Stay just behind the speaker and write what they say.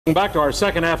Back to our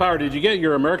second half hour. Did you get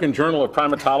your American Journal of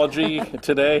Primatology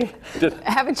today?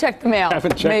 I haven't checked the mail.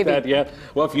 Haven't checked that yet?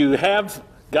 Well, if you have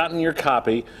gotten your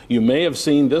copy, you may have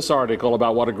seen this article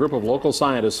about what a group of local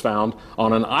scientists found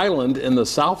on an island in the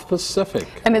South Pacific.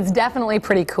 And it's definitely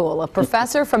pretty cool. A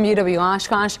professor from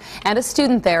UW-Oshkosh and a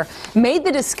student there made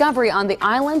the discovery on the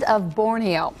island of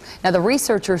Borneo. Now, the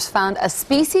researchers found a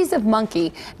species of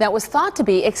monkey that was thought to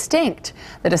be extinct.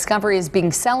 The discovery is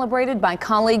being celebrated by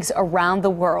colleagues around the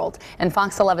world. And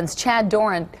Fox 11's Chad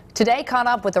Doran today caught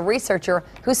up with a researcher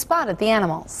who spotted the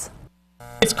animals.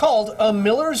 It's called a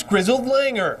Miller's Grizzled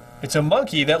Langur. It's a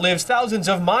monkey that lives thousands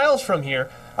of miles from here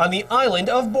on the island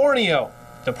of Borneo.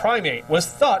 The primate was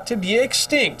thought to be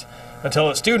extinct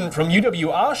until a student from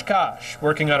UW-Oshkosh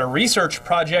working on a research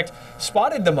project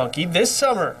spotted the monkey this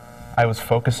summer. I was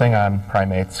focusing on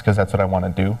primates because that's what I want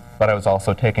to do, but I was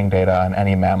also taking data on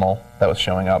any mammal that was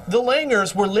showing up. The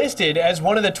langurs were listed as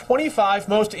one of the 25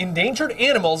 most endangered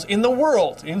animals in the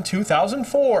world in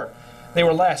 2004. They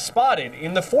were last spotted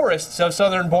in the forests of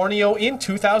southern Borneo in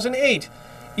 2008.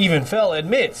 Even Fell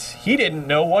admits he didn't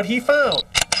know what he found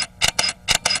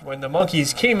when the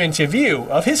monkeys came into view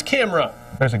of his camera.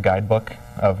 There's a guidebook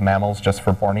of mammals just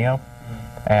for Borneo,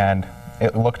 and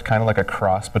it looked kind of like a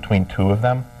cross between two of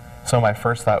them. So my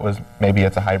first thought was maybe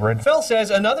it's a hybrid. Fell says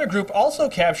another group also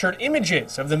captured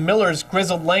images of the Miller's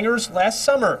Grizzled Langurs last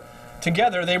summer.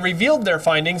 Together, they revealed their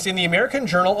findings in the American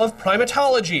Journal of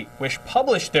Primatology, which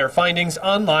published their findings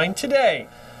online today.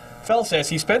 Fell says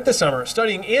he spent the summer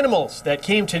studying animals that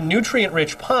came to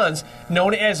nutrient-rich ponds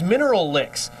known as mineral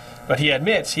licks. But he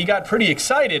admits he got pretty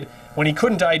excited when he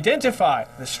couldn't identify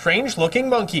the strange-looking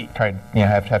monkey. I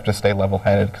have to stay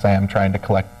level-headed because I am trying to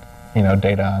collect,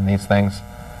 data on these things.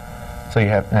 So you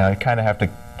kind of have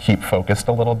to keep focused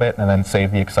a little bit and then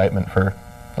save the excitement for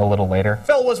a little later.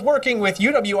 Fell was working with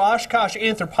UW-Oshkosh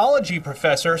anthropology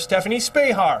professor Stephanie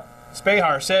Spahar.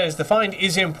 Spahar says the find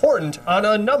is important on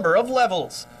a number of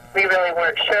levels. We really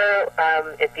weren't sure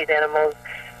if these animals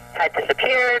had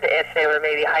disappeared, if they were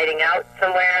maybe hiding out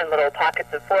somewhere in little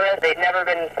pockets of forest. They'd never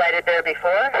been sighted there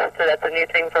before, so that's a new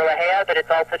thing for Lahea, but it's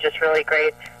also just really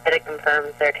great that it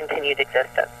confirms their continued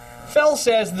existence. Fell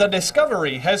says the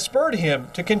discovery has spurred him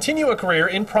to continue a career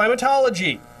in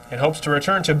primatology and hopes to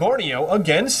return to Borneo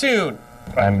again soon.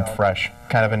 I'm fresh.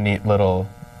 Kind of a neat little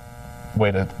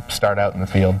way to start out in the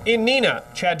field. In Nina,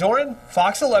 Chad Doran,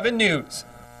 Fox 11 News.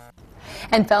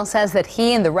 And Fell says that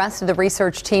he and the rest of the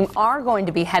research team are going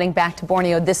to be heading back to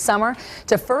Borneo this summer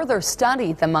to further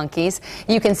study the monkeys.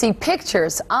 You can see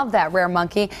pictures of that rare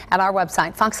monkey at our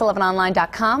website,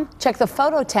 fox11online.com. Check the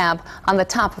photo tab on the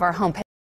top of our homepage.